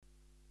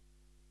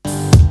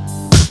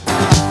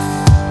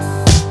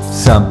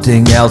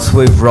Something else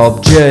with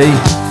Rob G.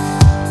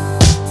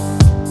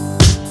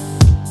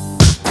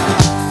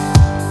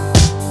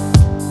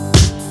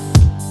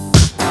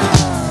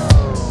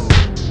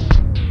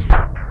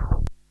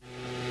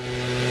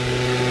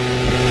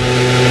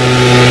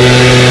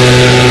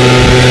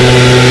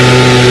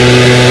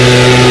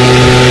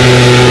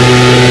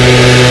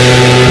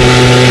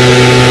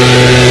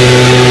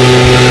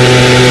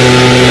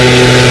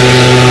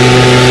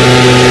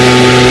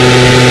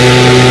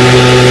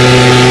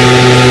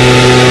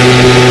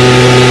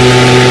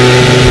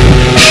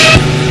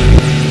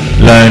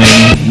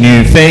 Learning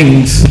new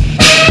things.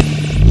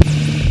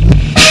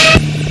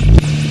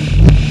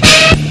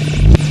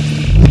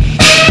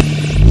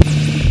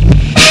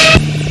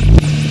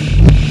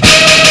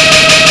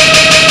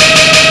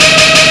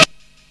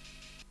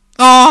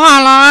 Oh,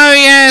 hello,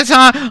 yes,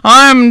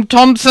 I'm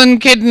Thompson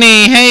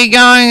Kidney. How you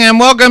going? And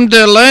welcome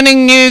to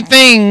Learning New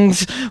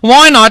Things.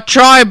 Why not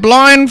try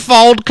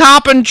blindfold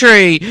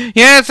carpentry?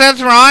 Yes,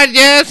 that's right.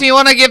 Yes, you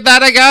want to give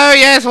that a go?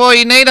 Yes, well,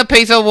 you need a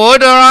piece of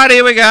wood. All right,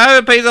 here we go.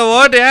 A piece of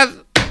wood, yes.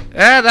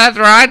 Yeah, that's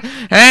right.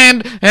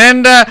 And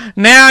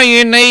now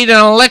you need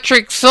an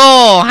electric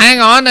saw.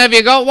 Hang on, have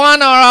you got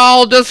one? Or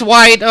I'll just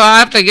wait. I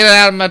have to get it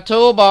out of my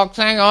toolbox.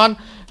 Hang on,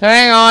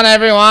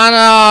 everyone.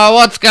 Oh,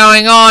 what's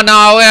going on?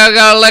 Oh, we've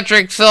got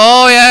electric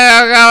saw.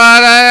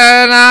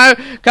 Yeah, no.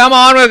 Come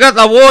on, we've got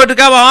the wood.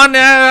 Come on.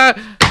 Yeah,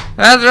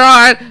 that's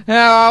right.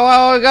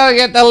 Well, we've got to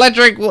get the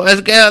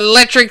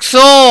electric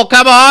saw.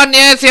 Come on.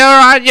 Yes, you're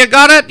right. You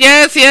got it.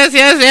 Yes.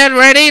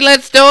 Ready?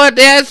 Let's do it.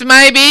 Yes,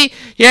 maybe.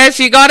 Yes,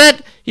 you got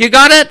it. You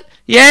got it?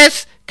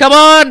 Yes. Come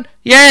on.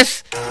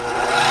 Yes.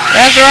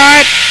 That's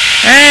right.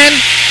 And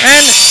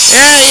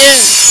yeah,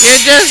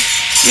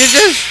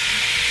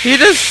 you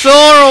just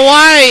saw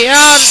away.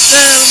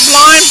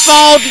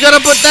 Blindfold. You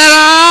gotta put that.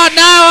 Oh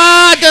no!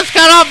 I just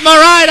cut off my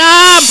right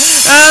arm.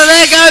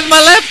 There goes my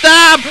left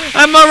arm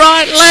and my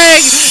right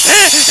leg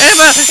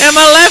and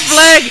my left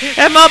leg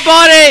and my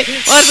body.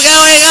 What's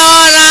going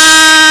on?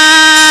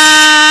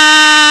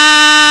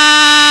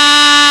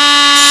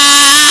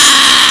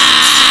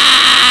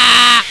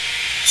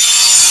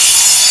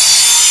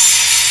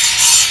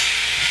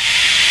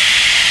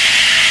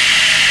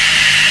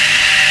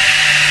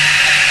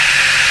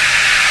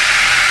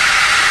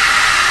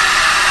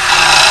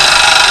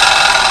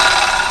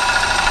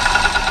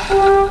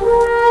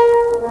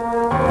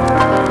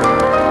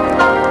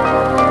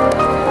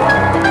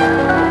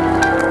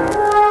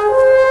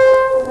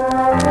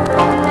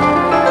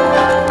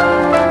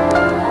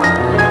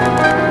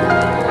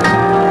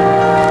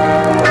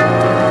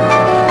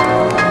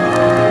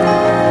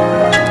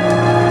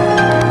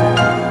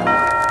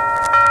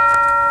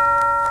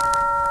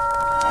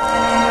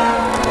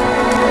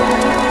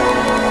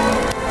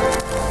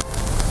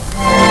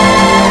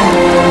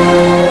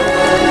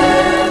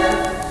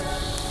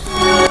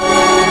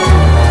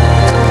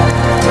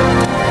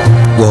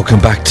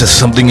 Welcome back to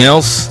Something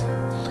Else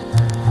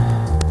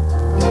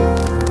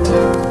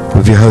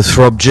with your host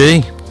Rob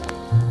G.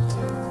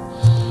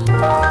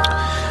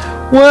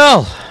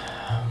 Well,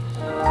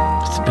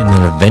 it's been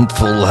an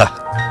eventful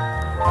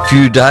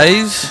few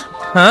days,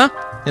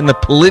 in the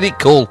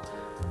political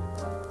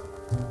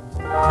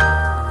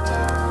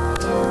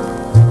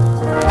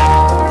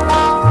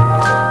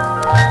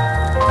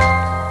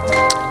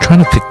trying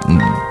to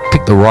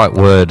pick the right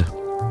word.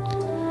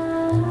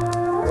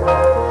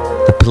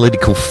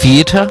 Political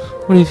theatre?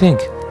 What do you think?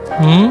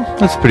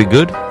 That's pretty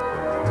good.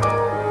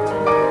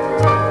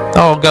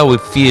 I'll go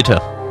with theatre.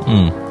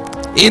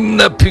 In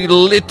the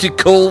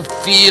political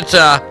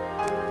theatre,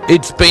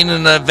 it's been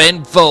an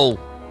eventful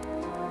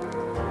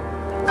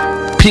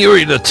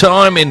period of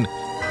time in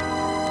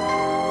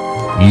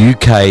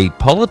UK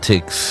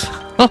politics.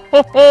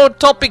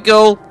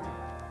 Topical.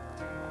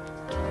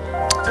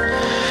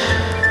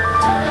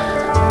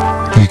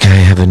 UK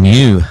have a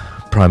new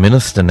Prime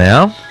Minister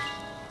now.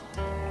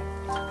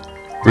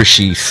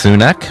 Rishi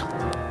Sunak.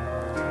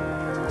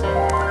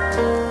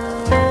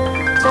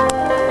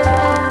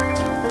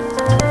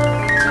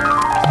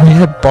 We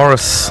had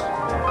Boris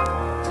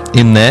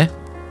in there.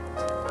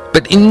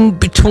 But in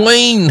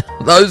between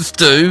those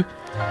two,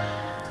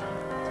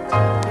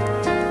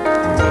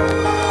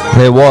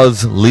 there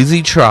was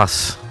Lizzie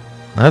Truss.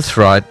 That's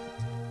right.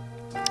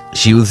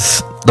 She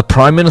was the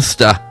Prime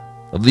Minister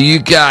of the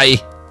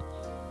UK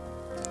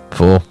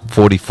for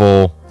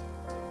 44.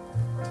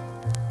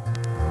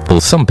 Well,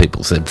 some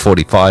people said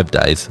 45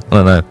 days. I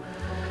don't know.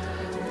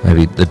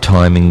 Maybe the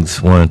timings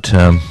weren't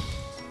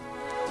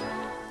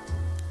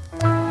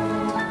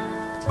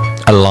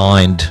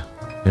aligned.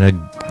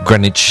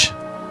 Greenwich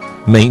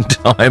Mean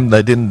Time.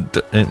 They didn't.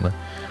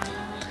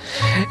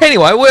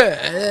 Anyway,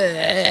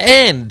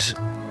 and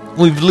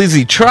with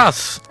Lizzie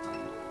Truss,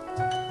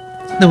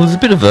 there was a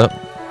bit of a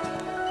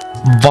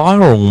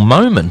viral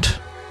moment.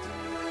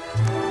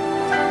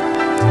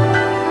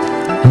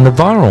 And the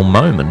viral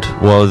moment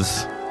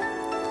was,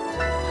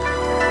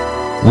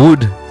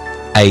 would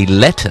a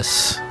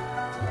lettuce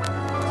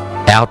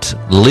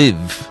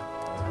outlive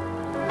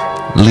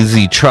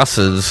Lizzie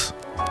Truss's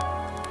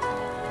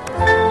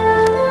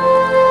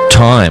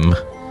time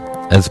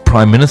as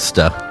Prime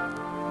Minister.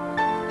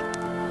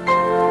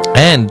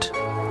 And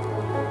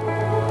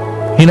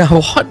you know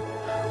what?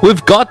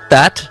 We've got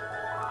that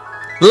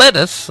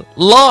lettuce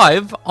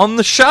live on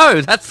the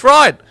show. That's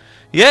right.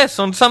 Yes,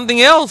 on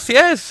something else.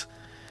 Yes.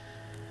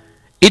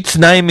 Its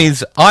name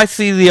is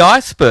ICY the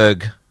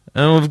Iceberg.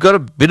 And we've got a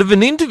bit of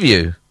an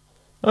interview.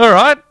 All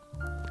right.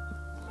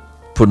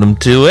 Put them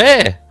to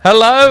air.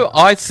 Hello,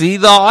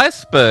 ICY the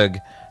Iceberg.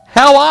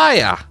 How are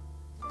ya?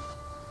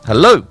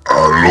 Hello.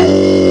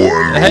 Hello.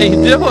 How you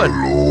doing?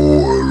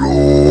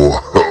 Hello.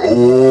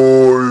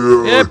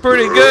 Oh, Yeah,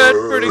 pretty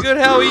good. Pretty good.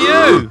 How are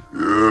you?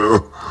 Yeah.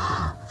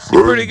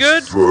 You pretty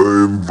good? Thanks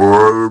for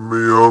inviting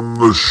me on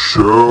the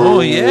show. Oh,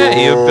 yeah,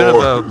 you're a bit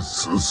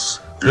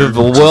of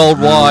a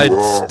worldwide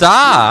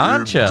star,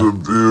 aren't you?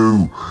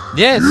 Interview.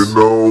 Yes. You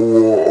know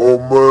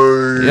what I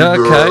mean? Yeah,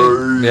 okay.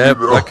 Yep,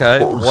 okay.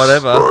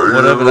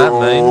 Whatever that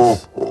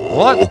means.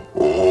 What?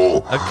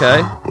 Okay.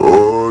 I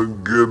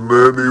ain't getting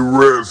any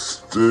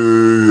rest, that's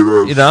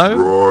You know?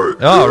 right.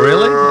 Oh,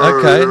 really?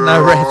 Okay,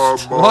 no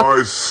rest. I'm What?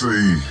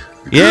 icy.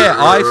 Yeah,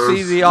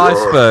 ICY the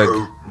Iceberg.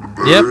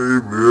 Yep.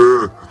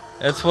 Yeah.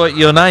 That's what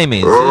your name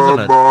is, isn't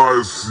it?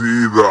 I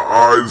see the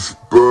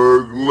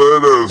iceberg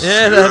lettuce.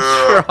 Yeah,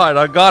 that's right.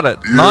 I got it.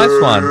 Nice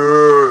one.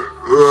 Yeah,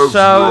 that's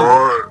So-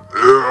 right.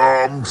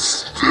 Yeah, I'm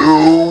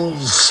still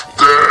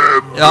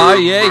standing. Oh,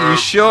 yeah, you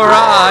sure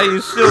are.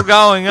 You're still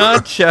going,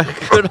 aren't you?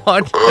 Good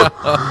on you.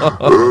 That's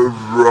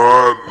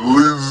right,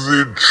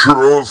 Lizzie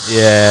Truss.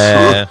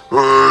 Yeah.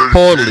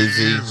 Poor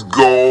Lizzie. She's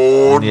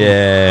gone.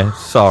 Yeah,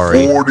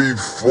 sorry.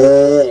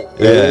 44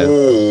 Yeah.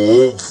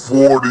 or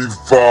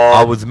 45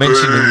 I was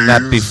mentioning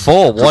that days,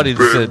 before. What is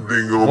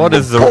depending on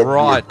the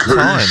right time?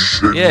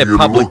 publication Yeah, you're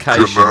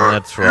publication, looking at,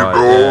 that's right,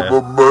 You know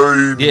what I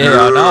mean?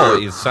 Yeah, I know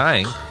what you're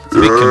saying. It's a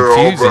bit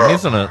confusing,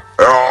 isn't it?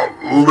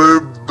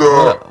 Outlived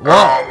the... What?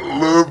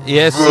 Outlived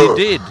Yes, the,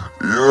 he did.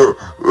 Yeah,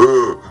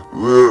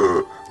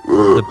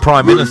 The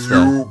Prime Minister.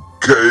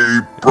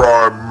 UK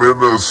Prime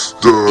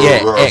Minister.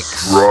 Yeah,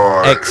 that's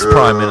right.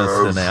 ex-Prime yeah,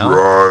 Minister that's now.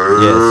 Right.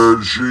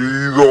 Yes.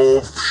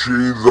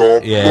 She's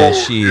off. Yeah, Look,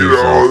 she you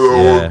is know, off,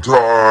 There yeah. were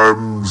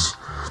times.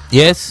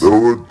 Yes? There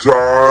were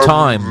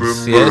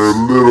Times, in yes.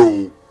 the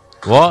little...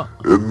 What?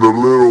 In the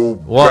little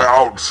What?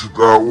 bouts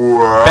that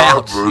were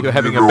Bout? having, You're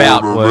having you a know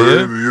bout, what I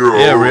were mean? you?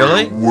 Yeah,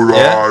 really? Would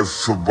Yeah. I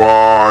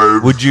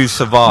survive? Would you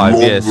survive?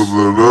 longer Yes. than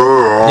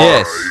her?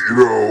 Yes. You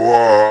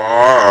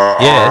know,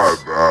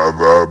 Yes. I'd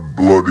have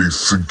bloody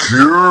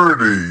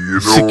security. You know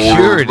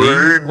Security? What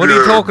I mean? What are you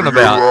Yeah, talking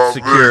because about? I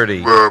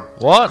Security? think that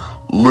What?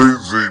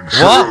 Lizzie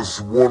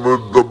just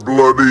wanted the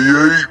bloody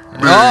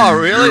eat me. Oh,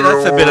 really? You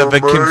That's a know bit of a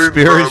what I mean?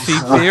 conspiracy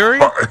That's theory?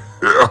 right.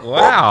 Yeah.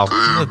 Wow.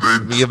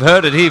 It's- You've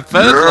heard it here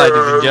first,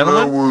 ladies and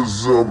gentlemen. There was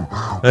some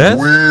Yes?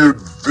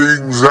 weird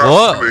things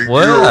What? happening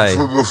Were you know, they?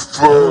 for the first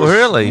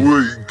really?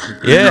 week.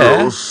 Yeah, You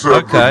know, 7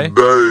 okay.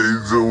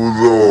 days, it was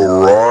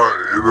alright.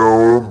 You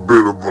know, a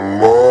bit of a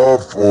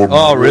laugh online.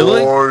 Oh,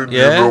 really?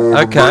 Yeah, You know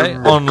what okay. I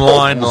mean? The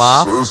Online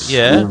laugh, publicists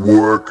yeah.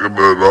 were working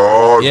it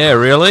hard. Yeah,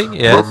 really? The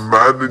Yes.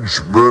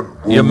 management.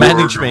 were Your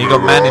management, you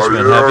got working it hard.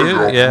 management, Yeah, have I you?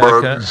 got Yeah,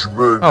 okay.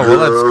 management, Oh, well,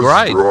 that's yes, great.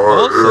 Right.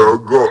 Awesome. Yeah, I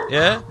got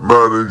Yeah.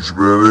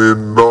 management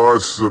in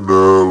nice and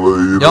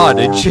early. You Oh, know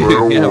did what you? I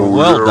mean? Yeah,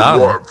 well yeah, done.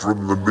 Right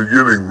from the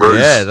beginning, they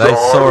Yeah, they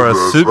saw a started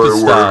it.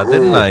 superstar, They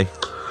didn't went,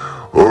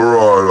 they? All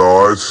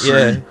right, I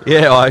see.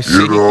 Yeah, I see.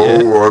 You know,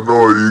 Yeah. I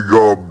know you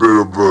got a bit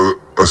of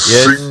a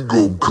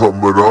single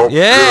coming up.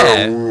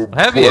 Yeah, we'll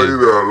have play you?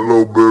 that a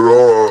little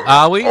bit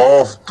Are we?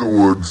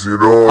 afterwards, you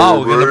know. Oh,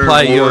 we're gonna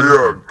play your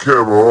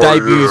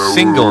debut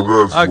single.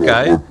 That's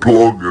Okay. what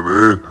we're plugging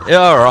in. Yeah,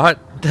 all right.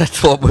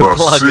 That's what we're A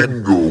plugging.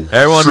 single.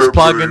 Everyone's separate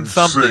plugging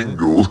something.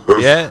 Single.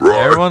 That's Yeah, right.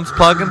 everyone's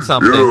plugging You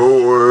something.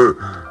 know,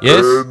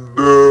 Yes.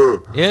 And,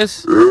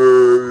 Yes.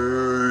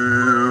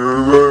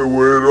 they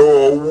went,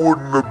 oh,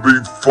 wouldn't it be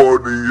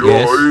funny?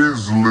 Yes. Oh,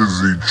 here's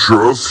Lizzie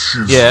Truss.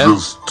 She's Yeah.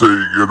 just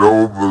taken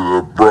over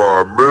the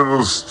Prime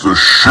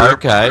Ministership.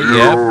 Okay, You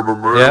yep, know what I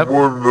mean? yep.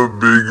 Wouldn't it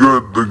be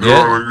good to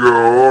Yeah. kind of go,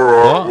 all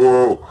right, What?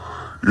 well,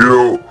 you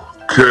know,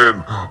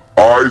 can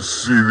I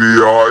see the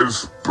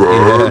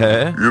iceberg?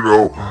 Yeah. You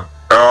know,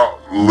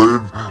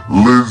 outlive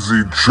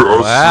Lizzie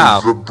Truss Wow.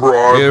 as the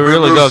Prime You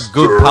really got Minister.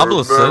 good And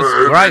publicists. then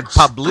it Great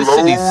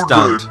publicity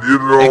exploded, stunt. You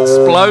know,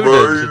 Exploded,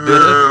 man, did it?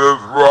 Yeah,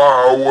 that's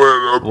right. I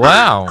went a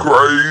Wow. bit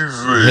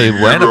crazy. He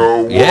you went,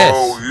 know, yes,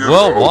 well, you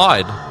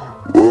worldwide.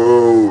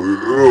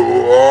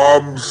 Well,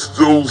 I'm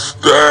still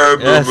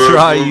standing. That's as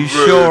right, I you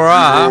said, sure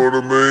are. You know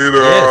what I mean?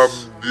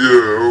 Yes.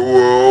 Yeah,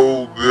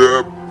 well,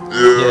 yeah.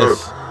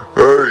 Yes.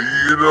 Hey,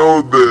 you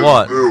know,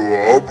 What? there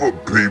were other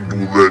people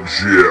that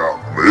she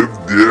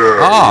outlived,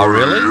 yeah. Oh,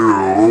 really? You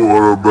know,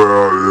 what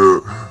about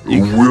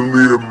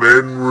William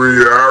Henry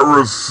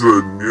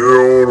Harrison, you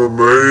know what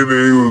I mean?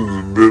 He was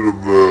a bit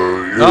of a,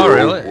 Oh,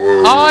 really?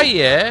 Oh,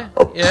 yeah.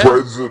 a Yeah.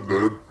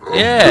 president. I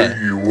Yeah. think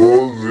he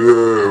was,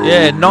 yeah.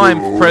 Yeah,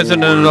 ninth You know,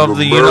 president in of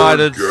the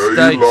United America,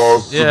 States. He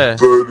lasted Yeah.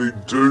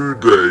 32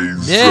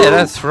 days. Yeah, so,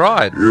 that's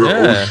right. you know,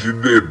 Yeah. she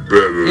did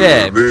better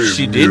Yeah, than him.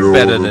 she you did know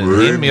better what I than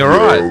mean? him, you're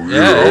right, You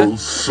yeah. know,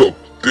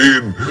 sucked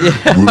in.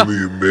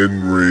 William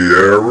Henry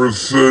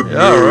Harrison.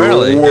 Oh,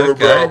 really? What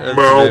Okay, about that's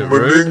Mal a bit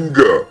rude.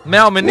 Meninga?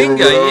 Mal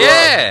Meninga,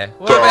 yeah.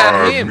 What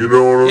about him? You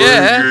know what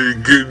Yeah. I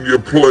mean? Getting you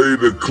play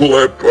the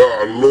clip. I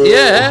love,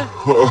 Yeah.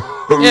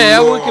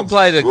 Yeah, we can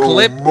play the so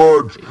clip.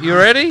 Much. You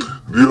ready?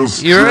 The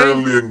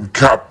Australian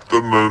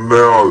captain and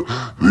now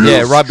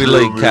the Rugby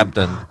league Australian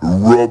captain.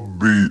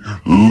 Rugby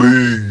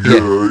league,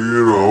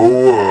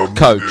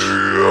 Coach.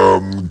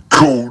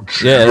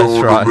 coach. Yeah, you know that's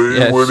what right. I mean?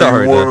 Yeah, when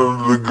sorry he to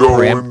wanted to go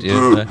preempt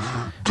you, into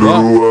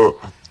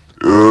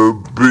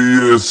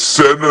be a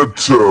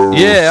senator.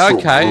 Yeah, or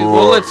okay. something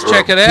Well, like let's that.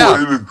 check it out.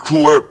 Play the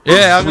clip. Yeah,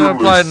 It's I'm gonna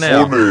really play it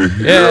now. funny.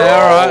 Yeah,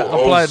 all right,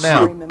 I'll play it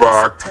now. Sit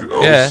back.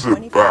 I'll Yeah.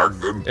 sit back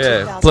and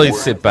Yeah, please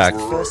sit back.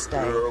 First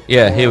day.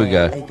 Yeah, here we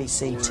go.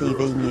 ABC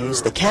TV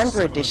News, the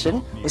Canberra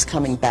edition, was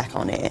coming back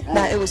on air.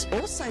 Now, it was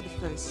also the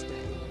first day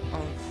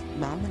of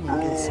Mal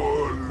Meninga's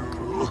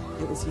career.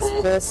 It was his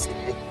first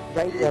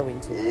radio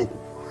interview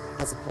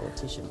as a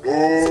politician.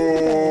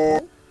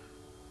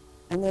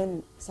 And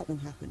then something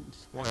happened.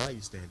 Why are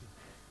you standing?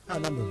 A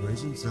number of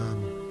reasons.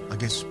 I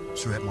guess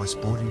throughout my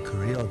sporting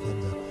career, I've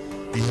had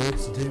the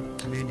urge to do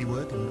community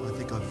work, and I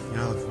think I've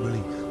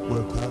really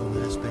worked hard on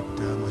that aspect.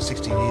 My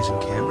 16 years in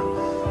Canberra,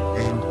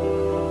 and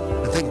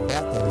the thing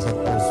about that is that I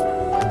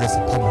guess, a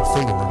public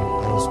figure,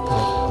 and I was put up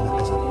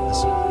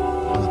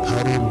on a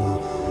podium. I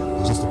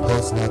was just a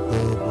person out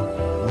there,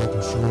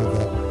 making sure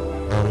that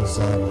I was.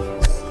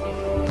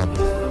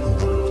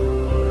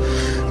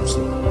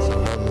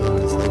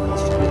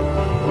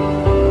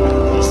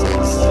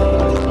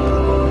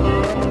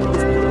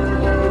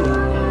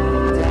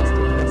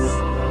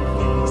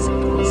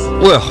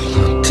 Well,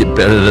 did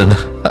better than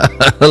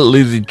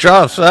Lizzie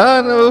Truss,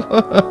 huh?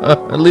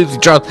 Lizzie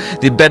Truss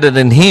did better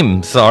than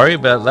him. Sorry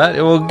about that.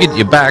 We'll get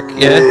you back,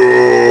 yeah.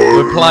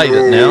 We played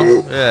it now,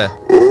 yeah.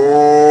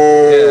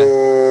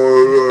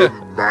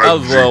 That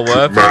was well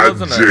worth it,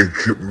 wasn't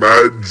it?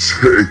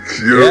 Magic,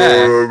 you know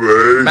what I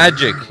mean?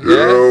 Magic, You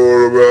know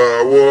what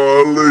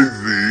about,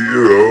 Lizzie,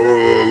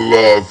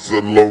 lasts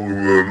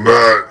longer than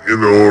that, you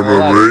know what I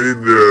mean?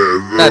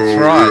 Yeah, that's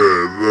right.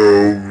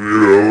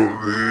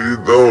 You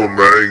don't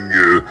hang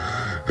your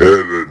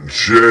head in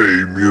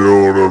shame, you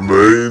know what I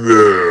mean?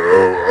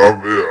 I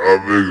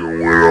think it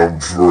went on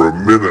for a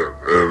minute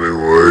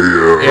anyway.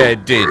 Yeah,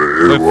 it did.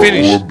 We're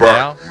finished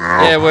back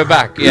now. Yeah, we're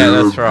back. Yeah,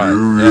 that's right.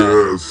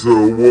 Yeah, so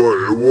what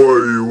you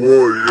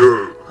want,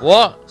 yeah.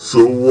 What?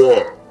 So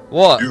what?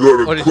 What? You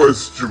got What a is it?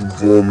 question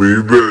for me,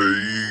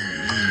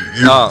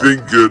 you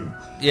thinking,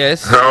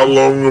 yes. how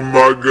long am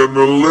I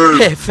gonna live?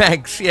 Yeah,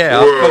 thanks. Yeah,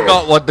 Well, I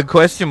forgot what the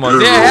question was.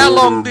 You Yeah, know how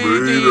long what do I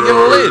you mean?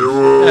 gonna live?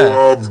 Well,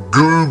 I've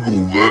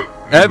Googled it.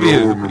 Have you?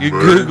 know what I You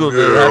mean? Googled it,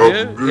 Yeah, have I've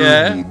you?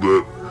 Yeah. Googled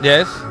it.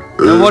 Yes.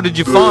 And what did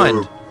you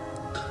find?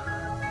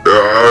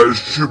 I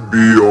should be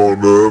on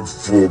Earth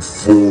for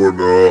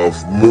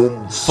 4.5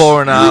 months.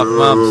 4.5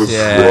 months. That's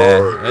Yeah.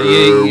 right. Well,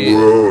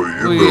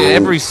 you know.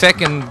 every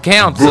second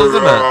counts, But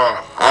isn't it?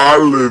 I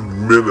live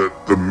minute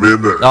to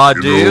minute. Oh,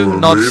 do you? know what I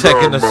Not mean?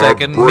 second to I'm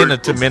second, break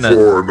minute to for minute.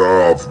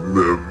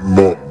 4.5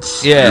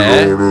 months.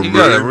 Yeah, you know what you I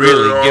gotta mean?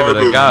 really Yeah, give it a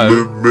I just go.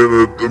 live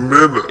minute to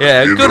minute.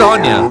 Yeah, good know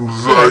on ya. what I'm Yeah,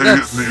 saying,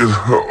 that's- you know.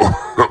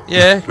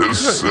 Yeah.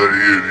 Just saying, you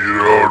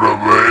know what I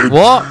mean?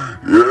 What?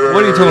 Yeah.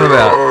 What are you talking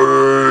about?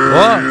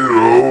 What? You know,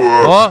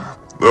 What?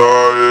 you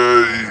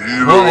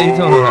know, What are you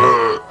talking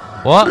about?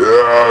 What?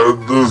 Yeah,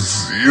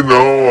 this, you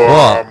know,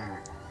 What?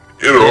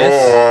 Yes.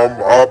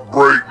 I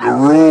break the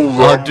rules.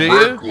 Oh, I'm do you?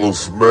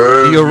 reckless,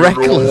 man. You're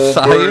reckless,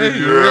 know, are you? man.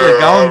 You're really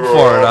going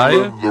for it, I are you?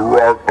 live the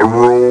rock and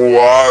roll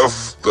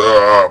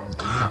lifestyle,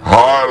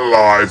 high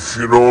life,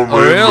 you know what I Oh,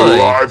 mean? really? The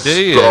Do lifestyle, you?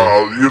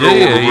 you know Do what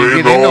you? I You mean?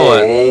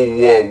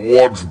 get into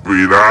What's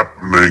been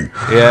happening?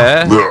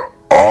 Yeah.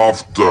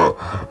 After,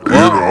 you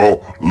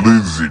know,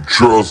 Lizzie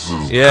Truss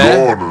is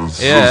Yeah. gone, it's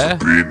Yeah. just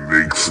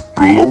been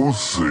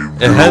explosive.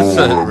 It you has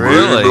know it, what I mean?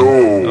 really?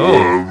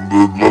 Oh,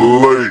 the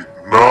late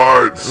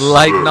nights.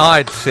 Late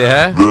nights,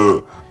 yeah.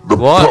 The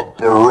What?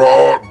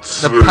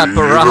 paparazzi. The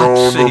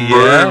paparazzi, you know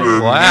what yeah. I mean?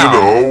 Wow. You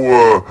know,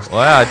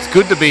 Wow, it's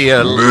good to be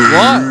a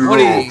what? What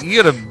are you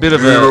got a bit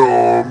of you know a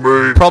what I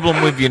mean?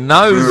 problem with your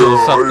nose or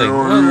something?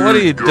 What are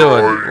you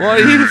doing? What are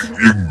you?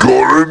 You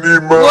got any,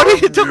 man? What are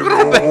you talking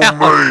know what I about?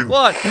 mean?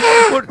 What?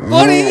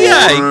 What are you?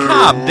 Hey,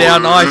 calm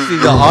down, ICY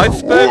the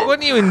iceberg. What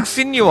are you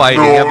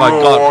insinuating? Have I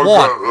got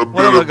what?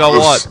 What have I got?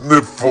 What?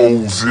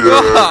 Sniffles,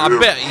 yeah. I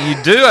bet you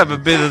do have a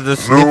bit of the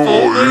sniffle.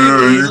 No,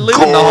 You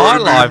living the high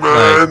life,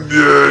 mate.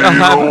 Yeah, I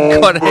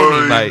haven't got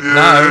any, mate.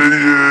 No,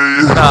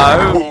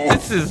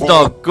 this is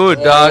not good.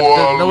 We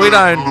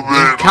don't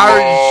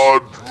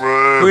encourage.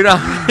 We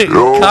don't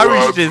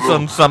encourage this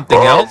on something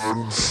else.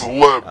 I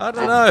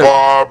don't know.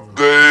 5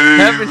 days.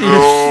 Haven't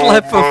you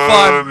slept for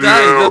 5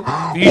 days?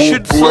 You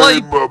should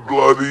sleep. My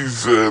bloody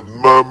said,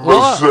 number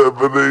What?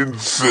 17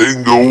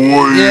 single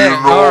way. Yeah,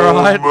 you know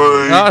alright. what I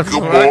mean?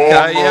 Come Okay,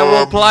 on, yeah,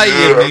 we'll play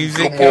your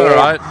music, come on.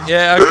 alright.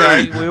 Yeah,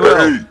 okay, Hey, we will.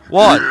 hey,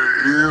 What? Yeah,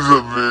 here's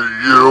a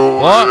video.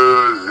 What?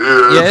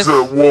 Yeah, Yes?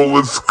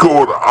 it's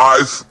called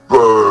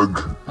Iceberg.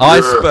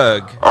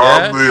 Iceberg.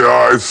 I'm the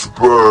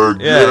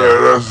iceberg. Yeah. Yeah,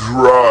 that's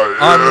right.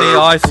 I'm the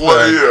iceberg.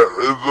 Play it.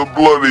 It's a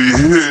bloody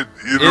hit.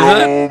 You Is know it? what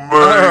I mean? All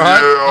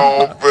right.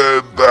 Yeah,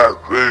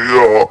 fantastic.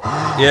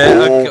 Yeah.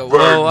 Okay.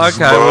 Well, thanks,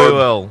 okay, man. we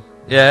will.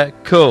 Yeah.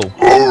 Cool.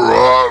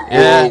 Alright,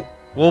 Yeah. well,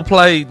 We'll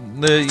play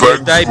your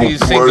thanks debut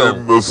for single.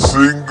 playing the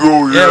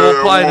single. Yeah,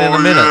 we'll play it in a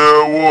minute.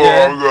 Yeah, well,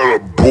 Yeah. I got a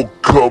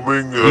book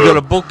coming. You got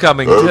a book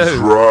coming That's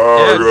too.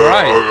 right. Yeah,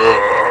 great.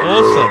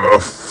 A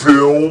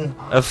film.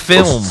 A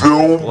film. A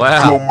film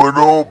Wow.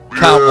 coming up.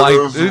 Can't yeah, wait.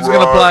 that's Who's gonna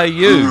right. play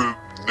you?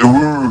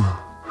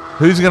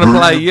 Who's gonna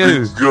play you?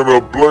 He's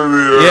gonna play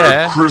the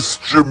Yeah.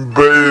 Christian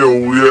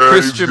Bale. Yeah,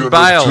 Christian he's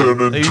gonna Bale.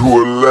 turn into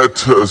a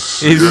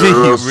lettuce. Is yeah, he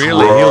that's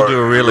really? Right. He'll do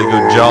a really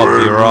good job.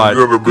 Yeah, You're right.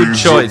 there's gonna Good be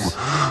choice. some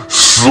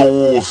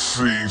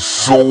saucy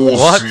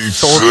What? scenes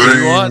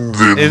Saucy what? in Is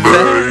there,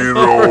 that- you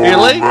know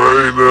really? what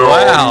I mean?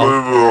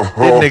 Wow.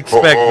 Didn't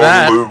expect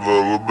that. I'll live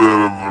a bit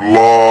of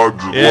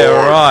large Yeah,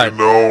 life, right. You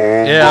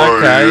know, Yeah, but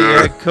okay,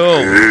 yeah, cool.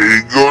 Yeah,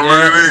 you got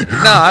any?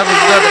 No, I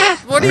haven't got it.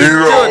 What are you You know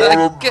doing?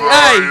 what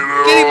Hey,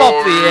 get him off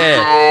the air.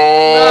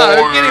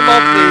 No, get him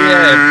off the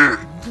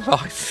air.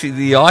 I see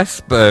the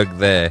iceberg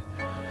there.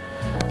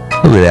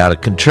 A bit out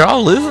of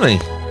control, isn't he?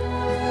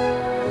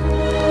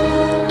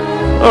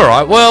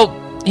 Alright, well,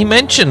 he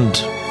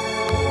mentioned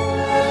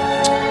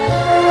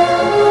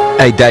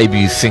a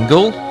debut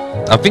single.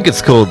 I think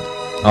it's called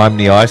I'm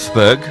the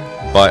Iceberg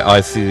by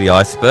ICY the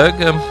Iceberg.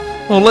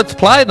 Well, let's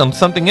play it on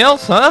something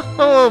else, huh?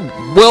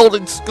 Oh, world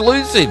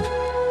exclusive.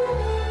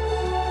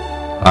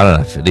 I don't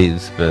know if it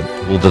is, but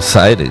we'll just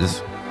say it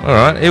is.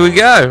 Alright, here we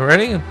go.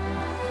 Ready?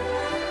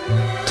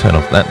 Turn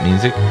off that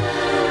music.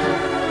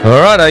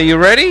 Alright, are you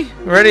ready?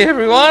 Ready,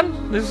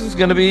 everyone? This is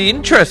going to be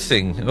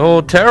interesting.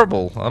 Or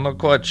terrible. I'm not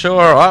quite sure.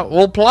 Alright,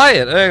 we'll play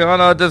it. Hang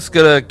on, I'm just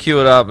going to cue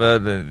it up.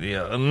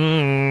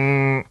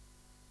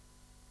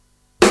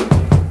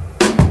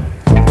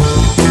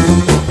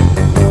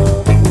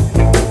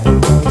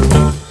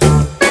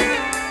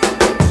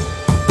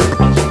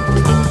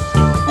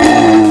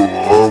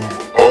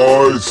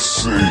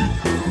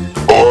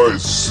 I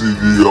see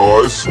the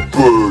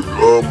iceberg.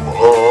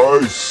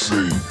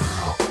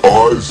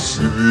 I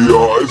see the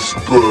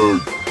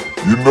iceberg.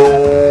 You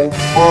know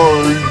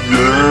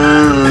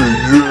me,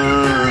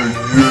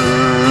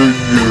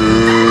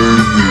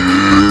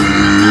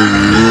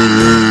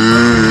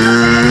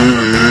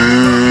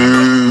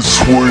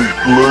 Sweet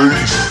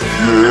leaf,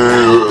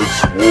 yeah, that's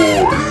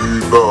what you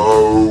know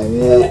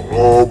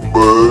what I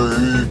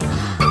mean.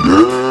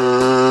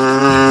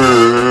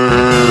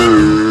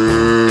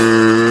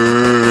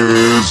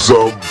 Yeah,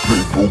 some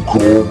people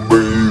call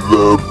me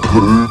the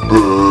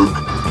poo-berg,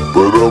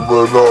 but I'm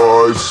an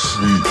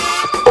icy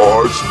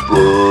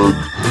iceberg.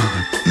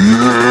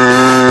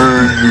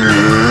 Yeah,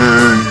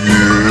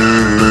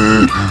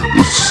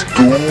 the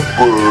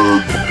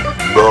Stuhlberg.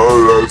 No,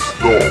 that's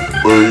not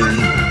me.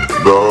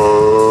 No.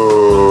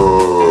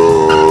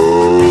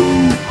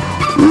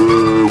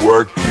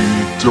 Wacky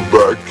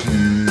tobacco.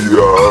 Oh,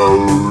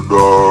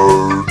 no,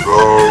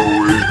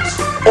 it's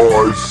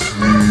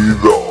icy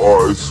the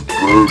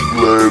iceberg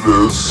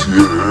lettuce,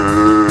 yeah.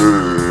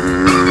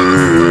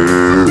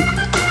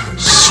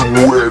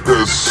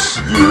 Sweaters,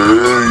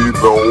 yeah, you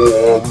know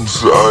what I'm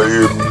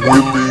saying.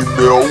 Willie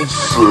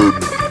Nelson,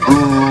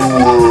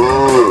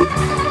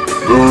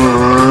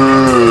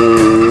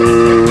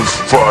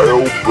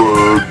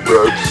 Failberg,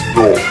 that's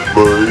not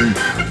me.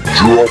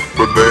 Drop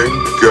an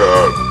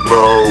anchor,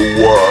 no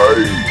way.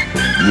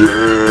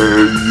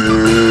 Yeah.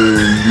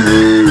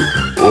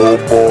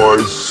 I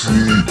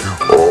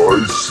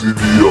see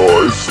the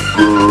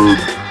iceberg.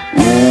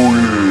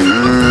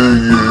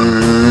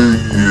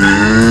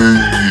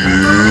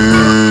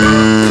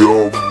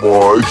 Oh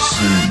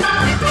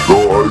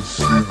I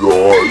see the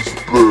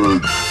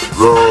iceberg.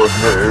 The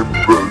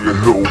hamburger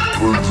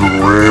helpers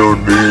around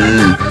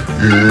here,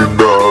 you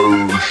know,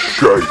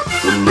 shake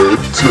the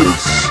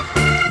lettuce.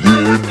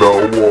 You know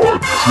what,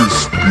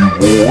 crispy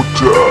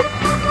water.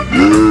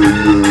 Yeah.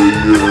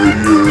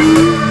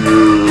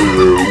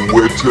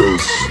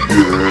 Wettest,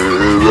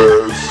 yeah,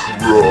 that's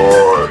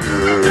right.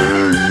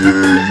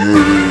 Yeah.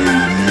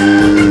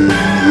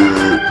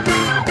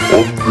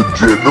 I'm the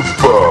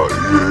Jennifer,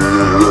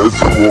 yeah, that's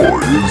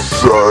what you're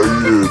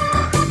saying.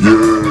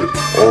 Yeah,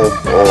 I'm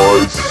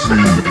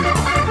icy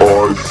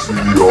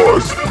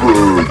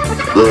iceberg,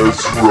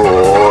 that's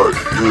right.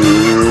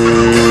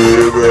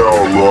 Yeah, and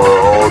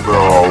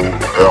I'll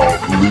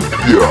outlive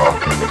ya,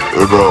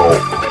 and I'll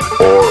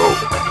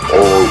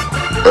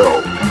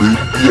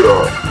outlive ya.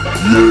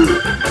 Yeah,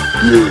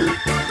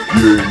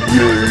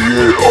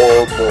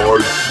 I'm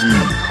icy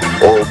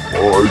the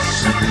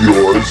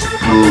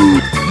iceberg.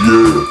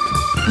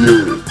 Yeah,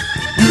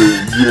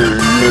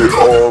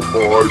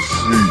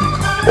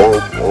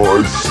 I'm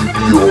icy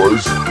the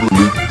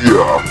iceberg.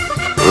 Yeah,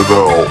 and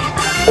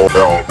I'll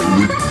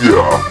outlive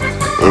ya,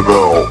 and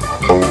I'll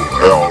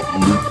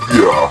outlive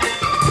ya,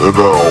 and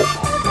I'll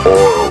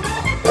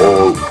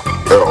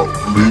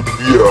outlive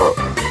ya.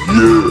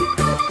 Yeah.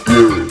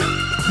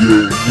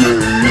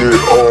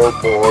 I'm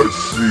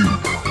icy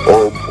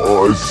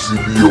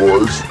ICY the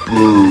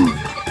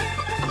iceberg.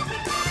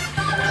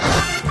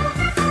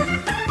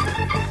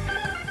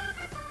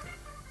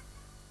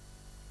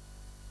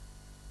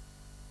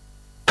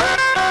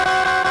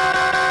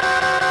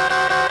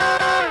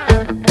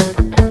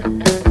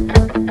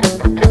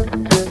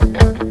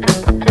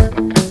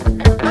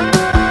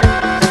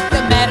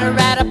 You met her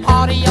at a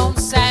party on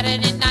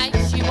Saturday night.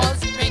 She was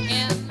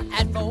drinking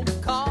at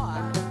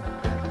vodka.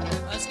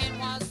 Her skin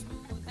was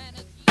smooth and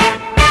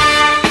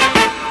a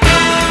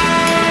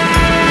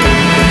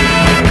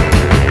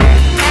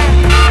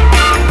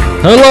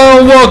Hello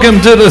and welcome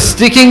to the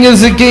Sticking a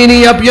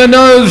Zucchini Up Your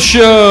Nose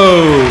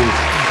show.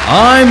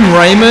 I'm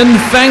Raymond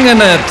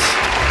Fanganet.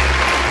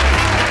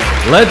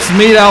 Let's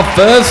meet our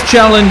first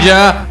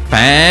challenger,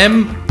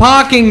 Pam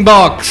Parking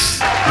Box.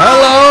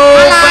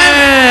 Hello,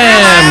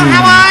 Pam.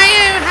 How are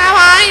you? How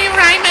are you,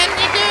 Raymond?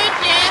 You good?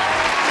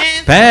 Yeah.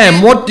 Yes.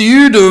 Pam, what do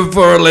you do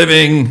for a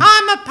living?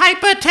 I'm a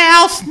paper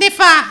towel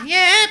sniffer.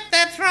 Yeah,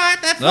 that's right.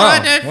 That's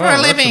what I do for a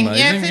living.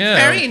 Yes, it's a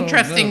very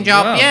interesting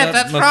job. Yeah,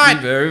 that's right.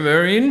 Very,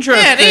 very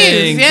interesting. Yeah, it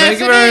is. Yes, Thank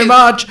you it very is.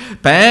 much,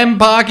 Pam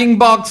Parking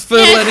Box, for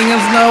Yes. letting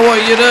us know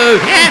what you do.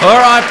 Yeah. All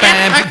right,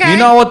 Yeah, Pam. okay. You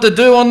know what to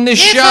do on this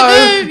Yes, show.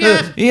 I do,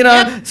 yeah. You know,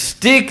 Yeah.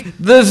 stick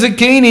the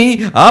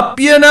zucchini up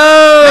your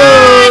nose.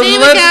 here we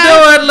Let's go. do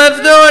it. Let's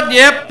do it.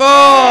 Yep.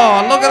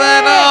 Oh, look at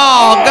that.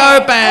 Oh,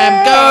 go, Pam.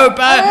 Go,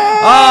 Pam.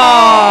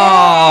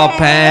 Oh,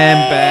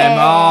 Pam.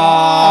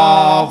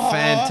 Oh,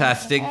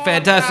 fantastic.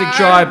 Fantastic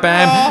try,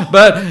 Pam.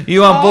 But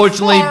you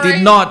unfortunately sorry.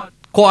 did not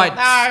quite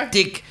No.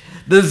 stick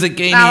the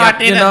zucchini No, I up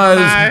your didn't, nose.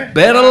 no.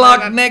 Better No, luck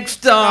no. next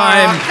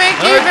time. Oh, thank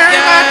you very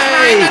much,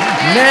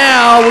 Raymond.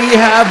 Now we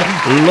have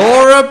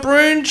Laura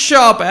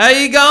Brunshop. How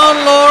you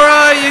going,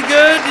 Laura? You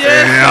good?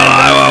 Yes. Hello,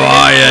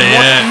 how are you?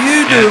 What Yeah. do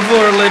you do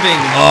for a living?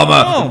 I'm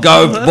a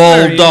golf that's ball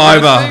very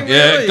diver. interesting,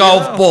 Yeah, really.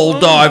 golf Oh, ball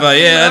diver.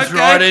 Yeah, that's Okay.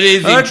 right. It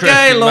is interesting,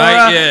 Okay,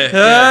 Laura. mate.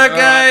 Yeah.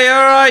 Okay,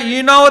 all right.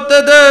 You know what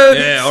to do.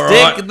 Yeah, all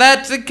Stick right.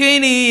 that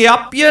zucchini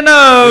up your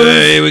nose.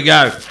 Yeah, here we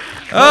go.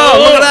 Oh,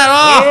 look at that.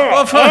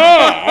 Oh,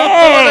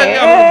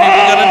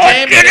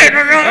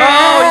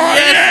 oh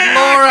yes,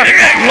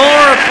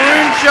 Laura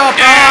Brunshop.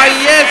 Oh,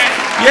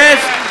 yes,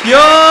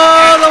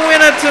 you're the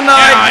winner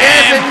tonight. Yeah, I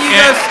Yes, am. and you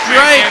Yeah, go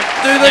straight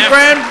yeah, to the yeah.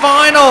 grand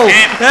final.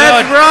 Yeah,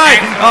 That's good. right.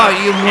 Yeah, Oh,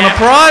 you want a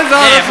prize? Oh,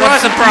 Yeah, that's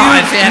what's right. the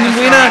prize? You Yeah, can that's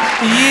win right.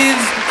 a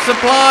year's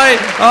supply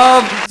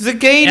of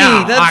zucchini.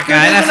 Yeah, That's okay,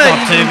 good, that's isn't it? not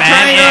You too can bad.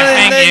 train Yeah, on it,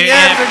 thank then you. get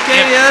Yeah,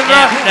 zucchini. yeah, That's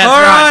yeah, right. that's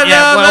All right. right,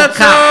 Yeah, World that's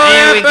Cup. all.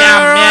 Here we Yep, go.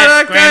 all right,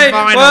 Yeah, okay. grand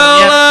final. Well,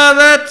 Yep.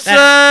 that's all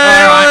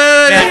right.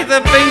 Yeah. the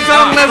theme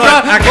song. Oh, That's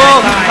good. right. Okay, Well,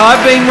 fine.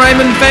 I've been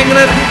Raymond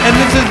Fanganet, and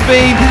this has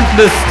been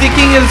the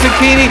Sticking a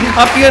Zucchini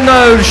Up Your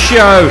Nose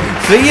show.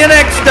 See you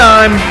next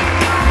time.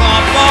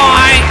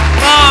 Bye.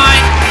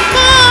 Bye.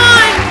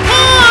 Bye.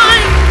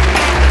 Bye.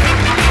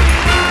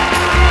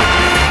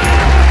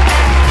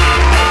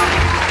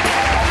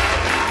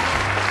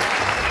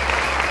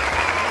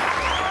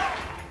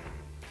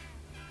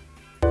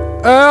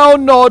 How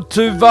not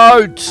to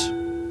vote.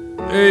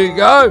 There you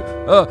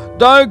go.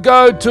 Don't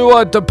go to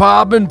a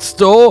department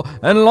store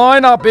and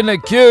line up in a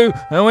queue,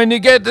 and when you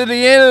get to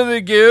the end of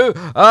the queue,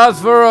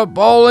 ask for a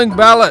polling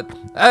ballot,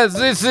 as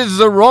this is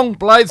the wrong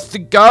place to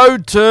go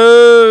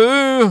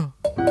to.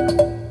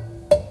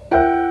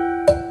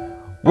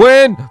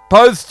 When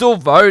postal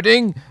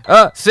voting,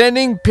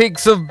 sending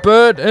pics of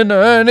Bert and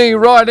Ernie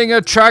riding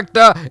a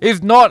tractor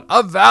is not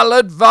a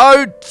valid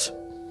vote.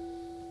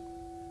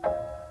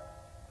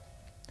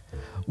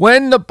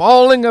 When the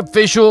polling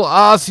official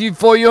asks you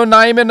for your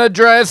name and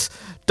address,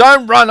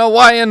 don't run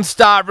away and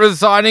start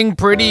reciting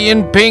pretty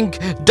in pink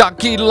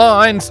ducky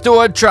lines to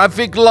a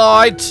traffic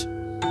light.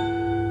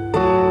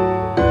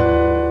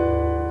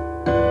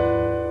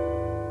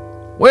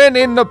 When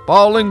in the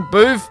polling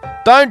booth,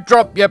 don't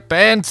drop your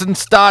pants and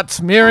start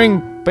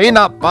smearing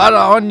peanut butter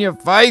on your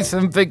face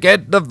and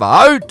forget to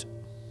vote.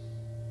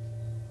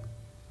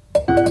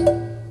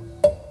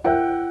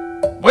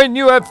 When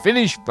you have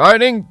finished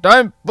voting,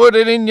 don't put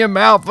it in your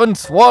mouth and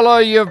swallow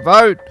your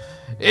vote.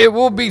 It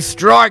will be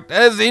struck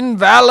as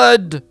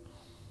invalid.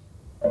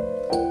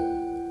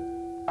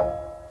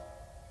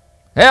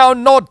 How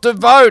not to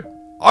vote.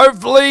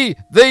 Hopefully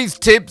these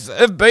tips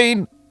have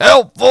been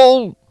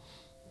helpful.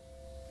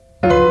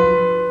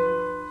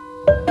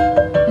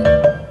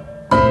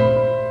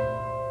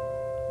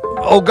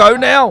 I'll go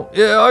now.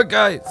 Yeah,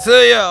 okay.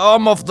 See ya.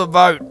 I'm off the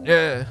vote.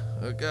 Yeah,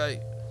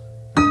 okay.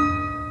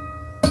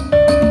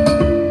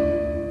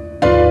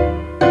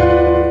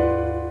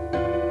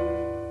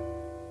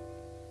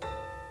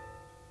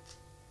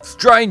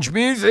 Strange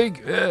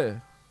music. Yeah.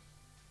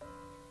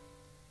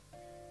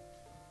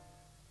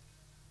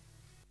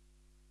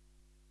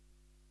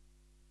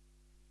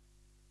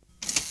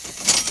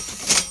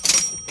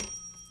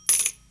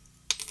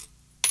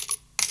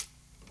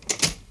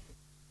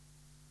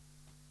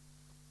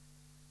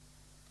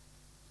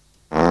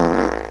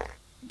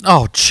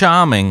 Oh,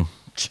 charming.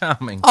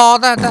 Charming. Oh,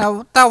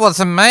 that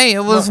wasn't me. It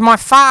was my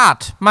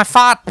fart. My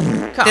fart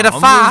did a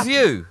on, fart. it was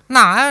you. No,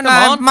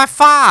 on. my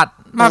fart.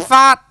 My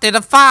fart did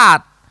a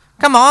fart.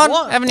 Come on.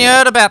 What? Haven't you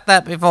heard about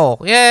that before?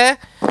 Yeah.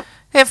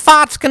 Yeah,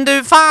 farts can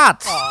do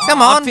farts. Come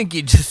on. I think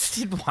you just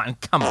did one.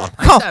 Come on.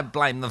 Oh. Don't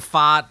blame the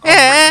fart.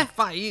 Yeah.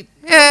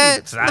 Yeah,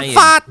 the saying?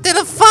 fart did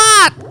a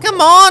fart.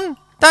 Come on.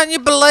 Don't you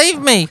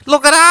believe me?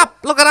 Look it up.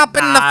 Look it up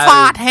in the No.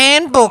 fart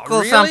handbook or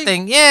Really?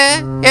 something.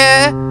 Yeah.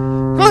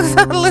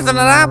 Listen to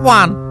that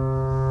one.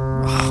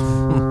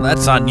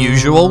 That's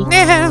unusual.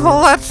 Yeah,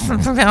 well, that's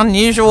an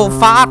unusual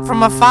fart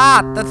from a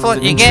fart. That's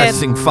what you get.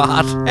 Interesting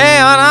fart.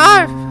 Yeah,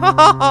 I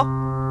know.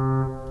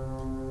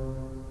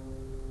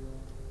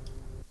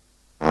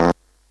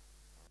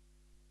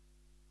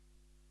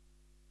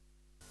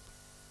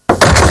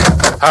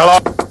 Hello?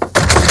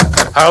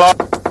 Hello?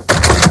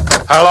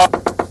 Hello?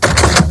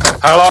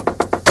 Hello?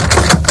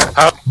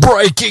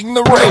 Breaking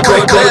the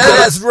record.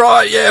 That's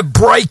right, yeah,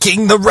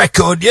 breaking the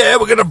record. Yeah,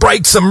 we're going to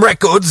break some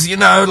records, you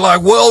know,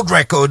 like world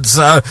records.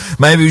 So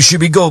maybe we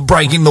should be called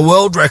breaking the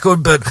world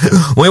record, but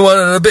we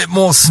wanted a bit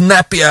more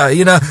snappier,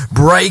 you know,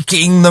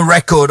 breaking the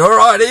record. All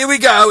right, here we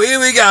go.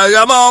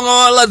 Come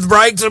on, let's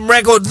break some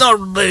records.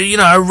 Not, you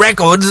know,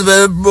 records,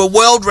 but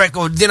world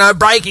records, you know,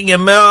 breaking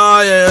them.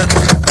 Yeah.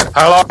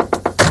 Hello?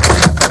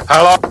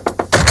 Hello?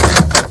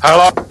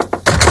 Hello?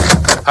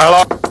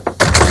 Hello?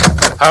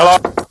 Hello?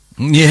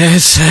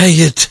 Yes, how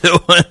you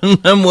doing?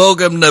 And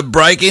welcome to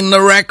Breaking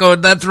the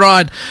Record. That's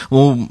right.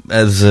 Well,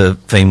 as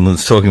Theme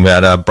was talking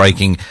about,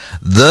 breaking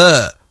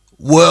the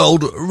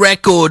world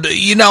record.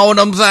 You know what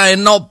I'm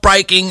saying? Not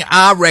breaking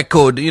our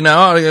record. You know,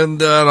 I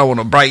don't want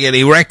to break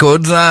any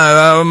records.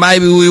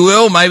 Maybe we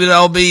will. Maybe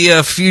there'll be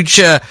a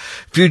future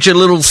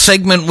little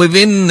segment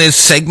within this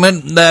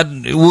segment that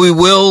we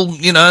will,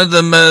 you know,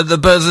 the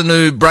person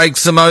who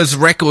breaks the most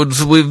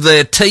records with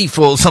their teeth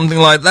or something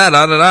like that.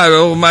 I don't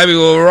know. Or maybe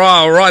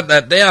I'll write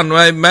that down.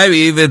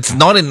 Maybe if it's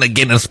not in the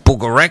Guinness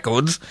Book of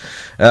Records,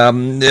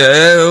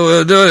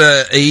 we'll do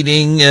it.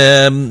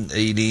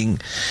 Eating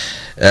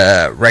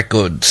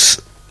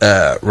records,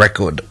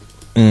 record.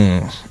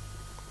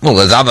 Well,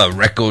 there's other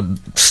record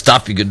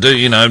stuff you could do,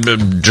 you know,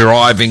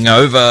 driving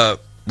over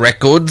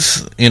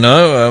records, you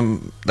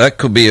know, that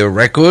could be a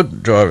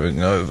record,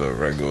 driving over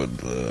record.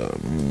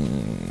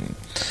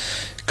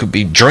 Could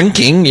be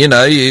drinking, you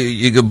know,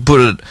 you could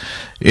put it,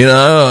 you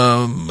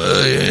know,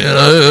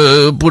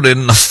 put it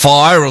in the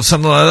fire or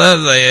something like that,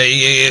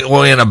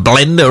 or in a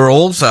blender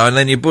also, and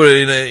then you put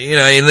it in a, you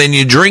know, and then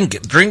you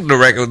drink the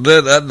record.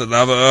 That's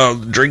another,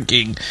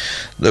 drinking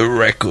the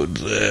record.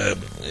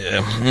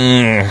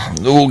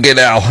 We'll get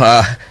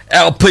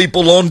our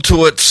people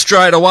onto it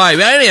straight away.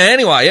 But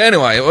anyway,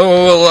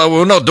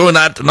 we're not doing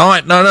that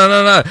tonight.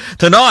 No.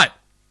 Tonight,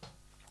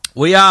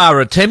 we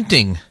are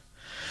attempting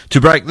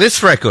to break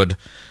this record.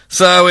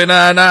 So in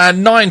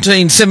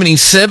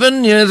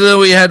 1977,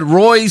 we had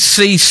Roy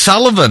C.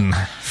 Sullivan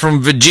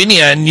from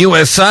Virginia in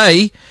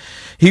USA.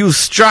 He was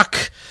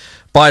struck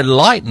by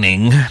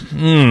lightning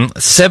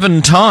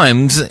 7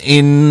 times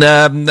in,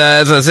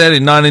 as I said,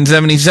 in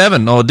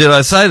 1977. Or did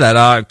I say that?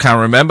 I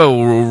can't remember.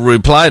 We'll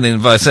replay it.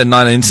 If I said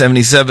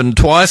 1977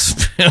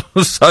 twice,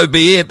 so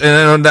be it.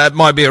 And that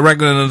might be a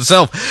record in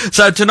itself.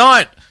 So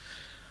tonight,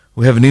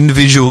 we have an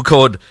individual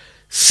called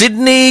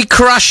Sydney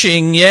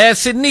Crushing. Yeah,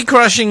 Sydney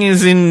Crushing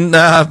is in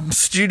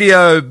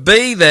Studio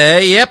B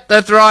there. Yep,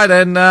 that's right.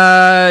 And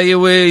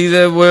we've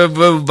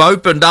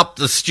opened up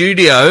the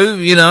studio,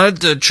 you know,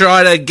 to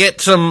try to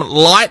get some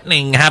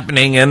lightning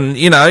happening. And,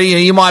 you know,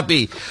 you might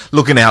be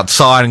looking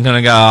outside and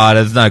going to go,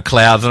 there's no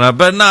clouds on it.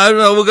 But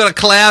no, we've got a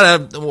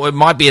cloud. It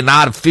might be an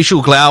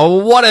artificial cloud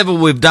or whatever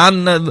we've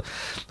done. The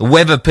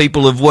weather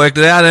people have worked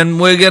it out, and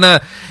we're going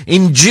to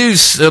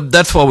induce,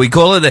 that's what we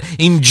call it,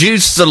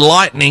 induce the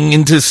lightning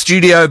into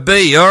Studio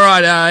B. All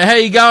right, how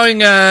you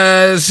going,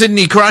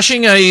 Sydney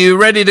Crushing? Are you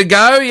ready to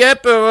go?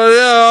 Yep.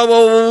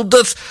 We'll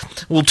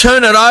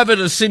turn it over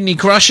to Sydney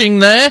Crushing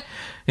there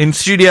in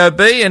Studio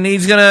B, and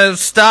he's going to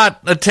start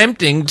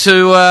attempting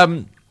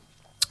to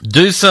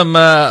do some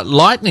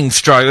lightning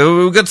strike.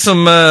 We've got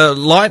some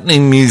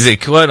lightning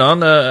music. Wait on.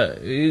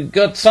 You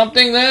got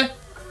something there?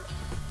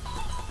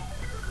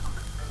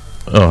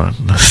 Oh,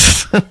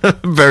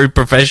 very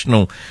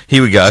professional.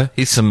 Here we go.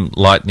 Here's some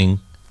lightning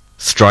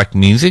strike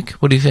music.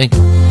 What do you think?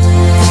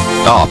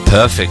 Oh,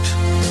 perfect.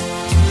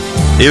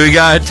 Here we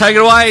go. Take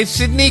it away,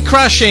 Sydney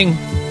Crushing.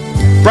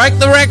 Break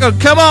the record.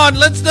 Come on,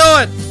 let's do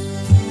it.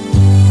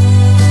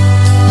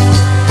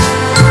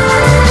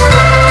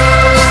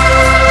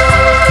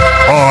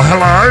 Oh,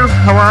 hello.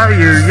 How are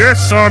you?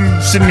 Yes,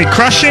 I'm Sydney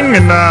Crushing,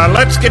 and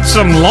let's get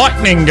some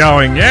lightning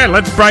going. Yeah,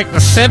 let's break the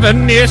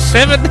 7. Yes,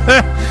 7.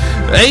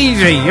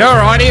 Easy. All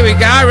right, here we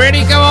go.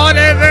 Ready? Come on.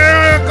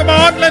 Come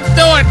on, let's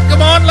do it.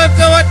 Come on, let's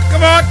do it.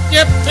 Come on.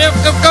 Yep.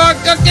 Go on.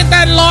 Get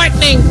that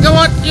lightning. Come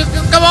on.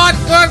 Come on.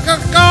 Go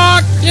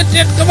on.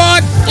 Yep. Come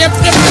on. Yep.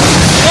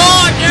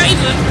 Oh,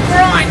 Jesus.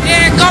 Right.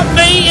 Yeah, got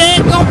me. Yeah,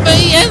 got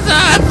me. Yes,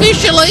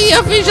 officially,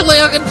 I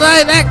can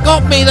say that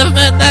got me.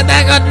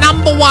 That got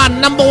number one.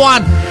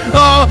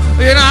 Oh,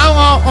 you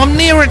know, I'm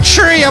near a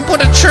tree. I put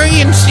a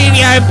tree in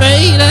Studio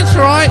B. That's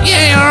right.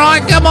 Yeah, all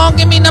right. Come on,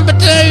 give me number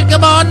 2.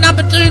 Come on,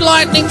 number 2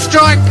 lightning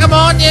strike. Come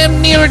on, yeah,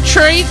 I'm near a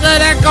tree, so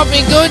that got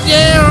me good.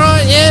 Yeah, all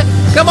right. Yeah,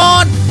 come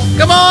on.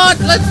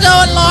 Let's do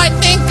it,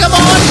 lightning. Come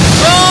on.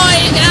 Oh,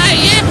 you go.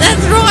 Yeah,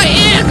 that's right.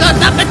 Yeah, got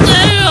number 2.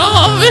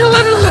 Oh, I'm feeling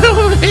a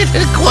little bit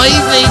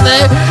queasy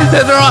there.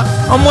 That's right.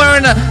 I'm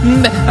wearing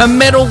a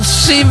metal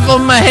sieve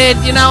on my head.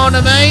 You know what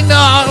I mean?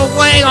 Oh,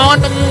 hang on.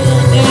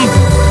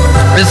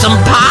 There's some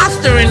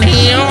pasta in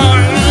here.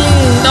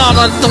 Oh,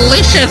 they're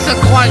delicious.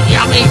 They're quite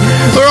yummy.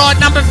 All right,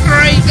 number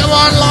 3. Come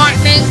on,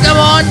 lightning. Come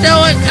on, do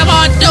it. Come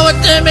on, do it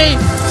to me.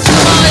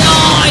 Come on.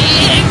 Oh,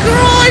 yeah,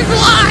 Christ,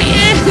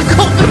 yeah,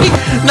 got me.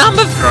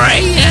 Number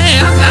 3. Yeah,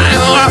 okay.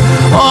 All right.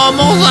 Oh,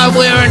 I'm also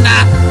wearing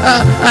a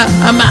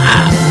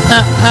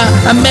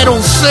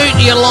metal suit.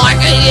 You like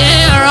it?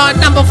 Yeah, all right.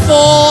 Number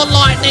 4,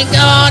 lightning.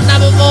 Go on,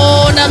 number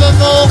 4.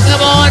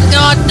 Come on,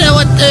 do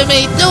it to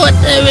me. Come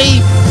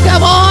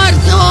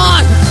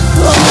on.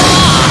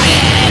 Oh,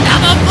 yeah,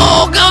 number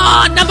 4. Come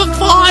on, number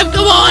 5.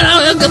 Come on.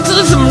 I've got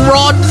some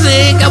rods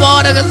here. Come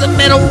on, I've got some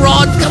metal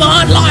rods. Come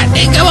on,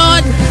 lightning. Come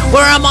on.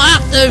 Where am I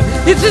up to?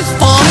 It's just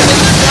 5 in the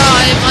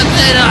time. I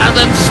said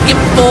I'd skip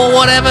 4,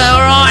 whatever.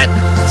 All right.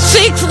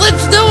 6.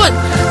 Let's do it.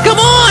 Come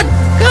on.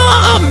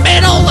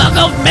 Metal. I've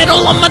got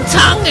metal on my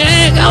tongue.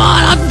 Yeah, come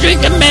on. I'm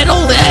drinking metal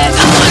there.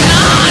 Come on.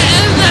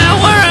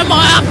 Where am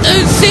I up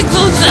to? 6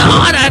 or 7?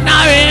 I don't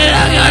know.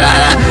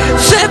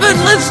 7.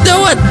 Let's do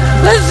it.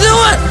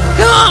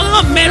 Come on.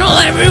 I've got metal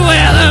everywhere.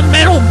 I've got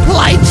metal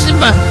plates in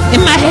my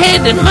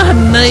head, and my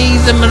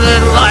knees, and my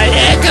like.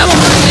 Yeah, come on.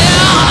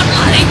 Yeah,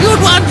 bloody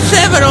good one.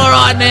 7. All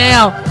right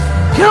now.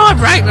 Can I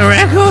break the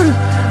record?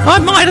 I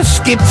might have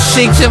skipped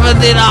 6 if I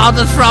did. I'll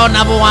just throw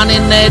another one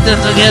in there just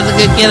to get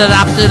it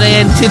up to the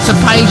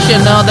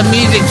anticipation. Oh, the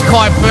music's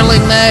quite thrilling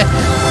there.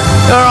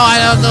 All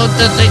right,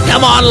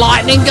 come on,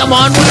 lightning, come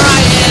on. Where are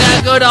you? Yeah,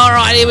 good. All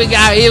right, here we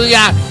go.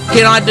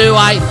 Can I do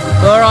 8?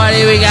 All right,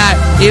 here we go.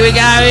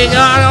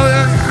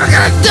 I'm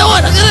gonna do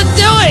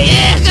it.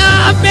 Yeah,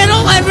 go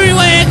metal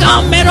everywhere.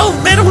 Go metal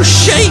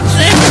sheets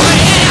everywhere.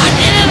 Yeah, I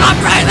did it. I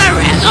broke the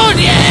record.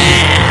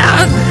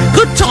 Yeah.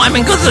 Good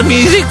timing because the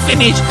music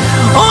finished.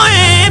 I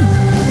am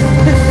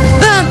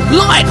the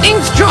lightning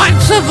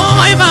strike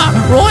survivor,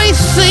 Roy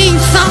C.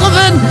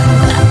 Sullivan.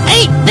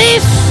 Eat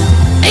this.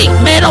 Eat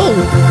metal.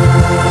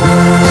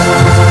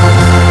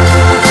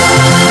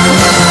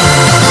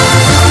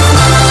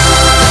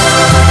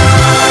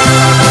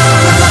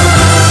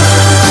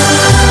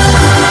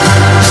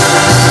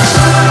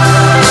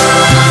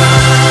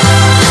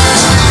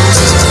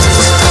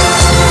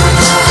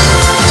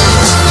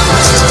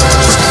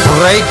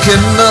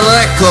 Breaking the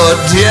record,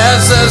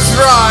 yes, that's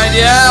right,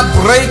 yeah,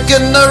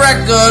 breaking the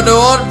record.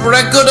 What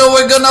record are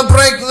we gonna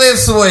break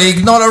this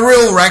week? Not a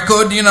real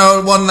record, you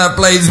know, one that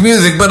plays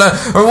music, but a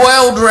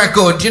world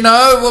record, you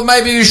know. Well,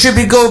 maybe you should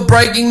be called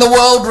Breaking the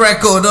World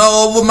Record.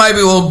 Oh, well,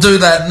 maybe we'll do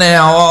that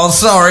now. Oh,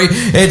 sorry,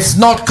 it's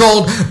not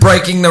called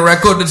Breaking the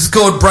Record, it's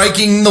called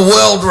Breaking the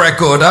World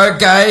Record.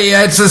 Okay,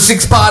 yeah, it's a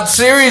 6-part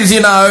series,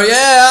 you know,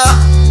 yeah.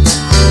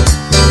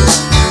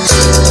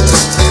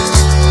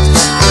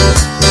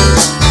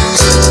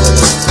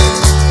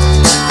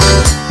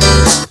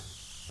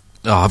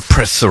 Oh, I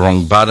pressed the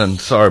wrong button.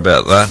 Sorry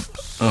about that.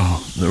 Oh,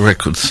 the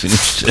record's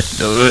finished.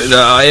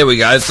 Here we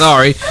go.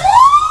 Sorry.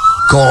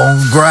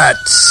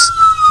 Congrats!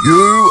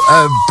 You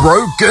have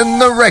broken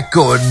the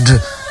record.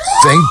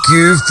 Thank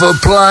you for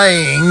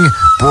playing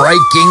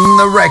Breaking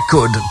the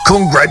Record.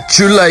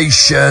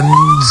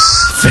 Congratulations.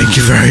 Thank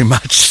you very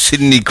much,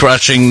 Sydney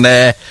Crushing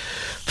there,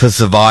 for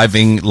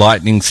surviving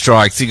lightning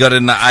strikes. You got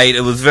in the 8.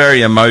 It was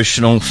very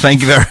emotional.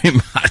 Thank you very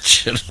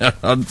much.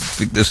 I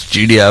think the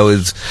studio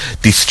is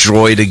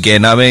destroyed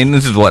again. I mean,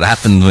 this is what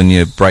happens when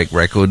you break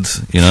records,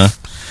 you know.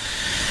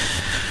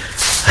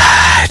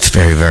 It's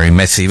very, very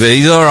messy. But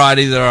he's all right.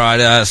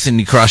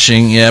 Sydney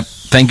Crushing, yep.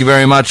 Thank you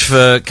very much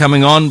for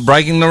coming on,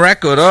 breaking the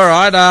record. All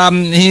right,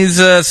 here's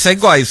a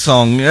Segway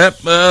song.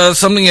 Yep,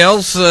 something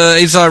else.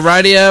 ICY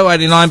Radio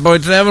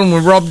 89.7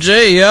 with Rob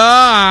G.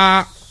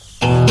 Yeah.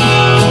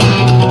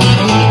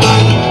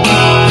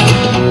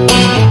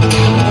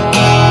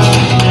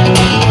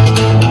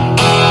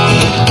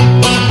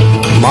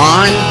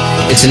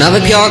 It's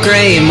another pure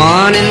grey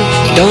morning,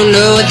 don't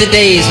know what the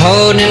day is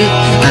holding,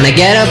 and I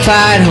get up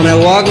right when I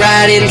walk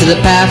right into the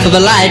path of a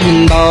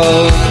lightning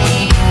bolt.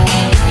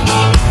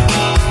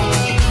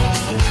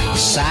 The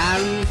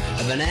siren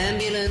of an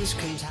ambulance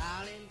comes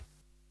howling.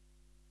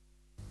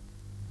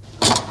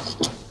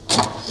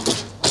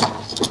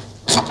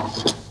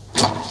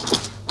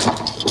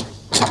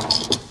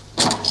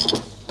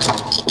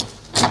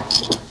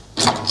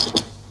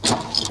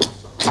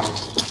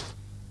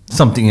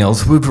 Something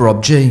else with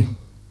Rob G.